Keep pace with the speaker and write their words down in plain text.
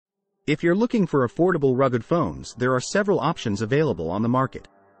If you're looking for affordable rugged phones, there are several options available on the market.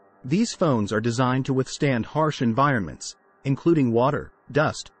 These phones are designed to withstand harsh environments, including water,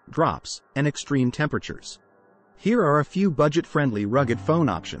 dust, drops, and extreme temperatures. Here are a few budget-friendly rugged phone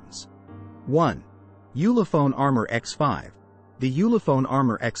options. 1. Ulefone Armor X5. The Ulefone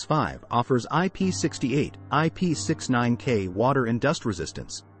Armor X5 offers IP68, IP69K water and dust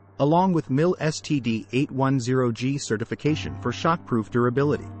resistance, along with MIL STD 810G certification for shockproof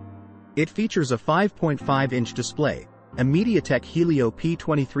durability. It features a 5.5-inch display, a MediaTek Helio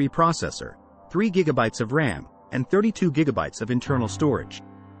P23 processor, 3 GB of RAM, and 32 GB of internal storage.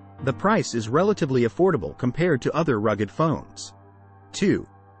 The price is relatively affordable compared to other rugged phones. 2.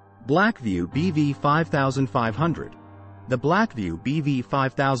 Blackview BV5500. The Blackview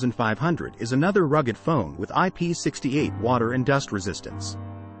BV5500 is another rugged phone with IP68 water and dust resistance.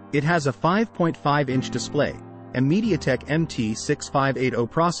 It has a 5.5-inch display, a MediaTek MT6580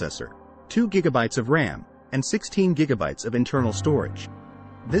 processor, 2 GB of RAM, and 16 GB of internal storage.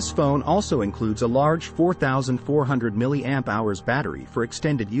 This phone also includes a large 4400 mAh battery for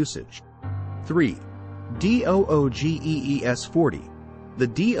extended usage. 3. DOOGEES40. The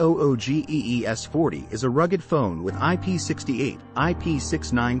DOOGEES40 is a rugged phone with IP68,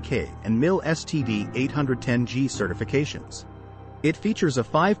 IP69K, and MIL STD 810G certifications. It features a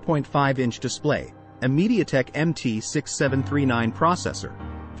 5.5-inch display, a MediaTek MT6739 processor,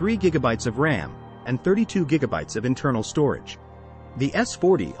 3 GB of RAM, and 32 GB of internal storage. The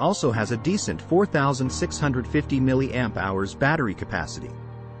S40 also has a decent 4650 mAh battery capacity.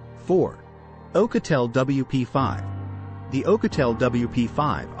 4. Oukatel WP5. The Oukatel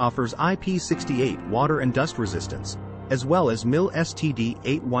WP5 offers IP68 water and dust resistance, as well as MIL STD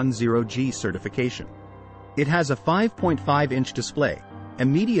 810G certification. It has a 5.5-inch display, a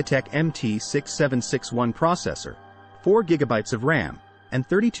MediaTek MT6761 processor, 4 GB of RAM, and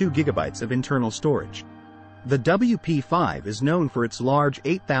 32 GB of internal storage. The WP5 is known for its large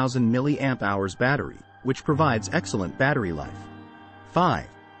 8000 mAh battery, which provides excellent battery life. 5.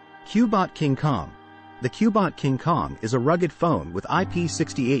 Cubot King Kong. The Cubot King Kong is a rugged phone with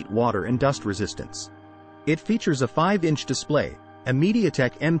IP68 water and dust resistance. It features a 5-inch display, a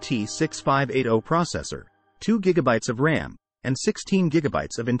MediaTek MT6580 processor, 2 GB of RAM, and 16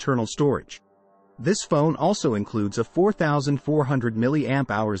 GB of internal storage. This phone also includes a 4400 mAh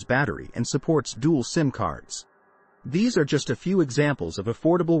battery and supports dual SIM cards. These are just a few examples of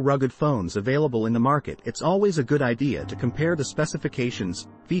affordable rugged phones available in the market. It's always a good idea to compare the specifications,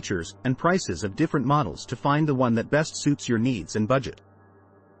 features, and prices of different models to find the one that best suits your needs and budget.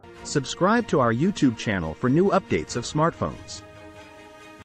 Subscribe to our YouTube channel for new updates of smartphones.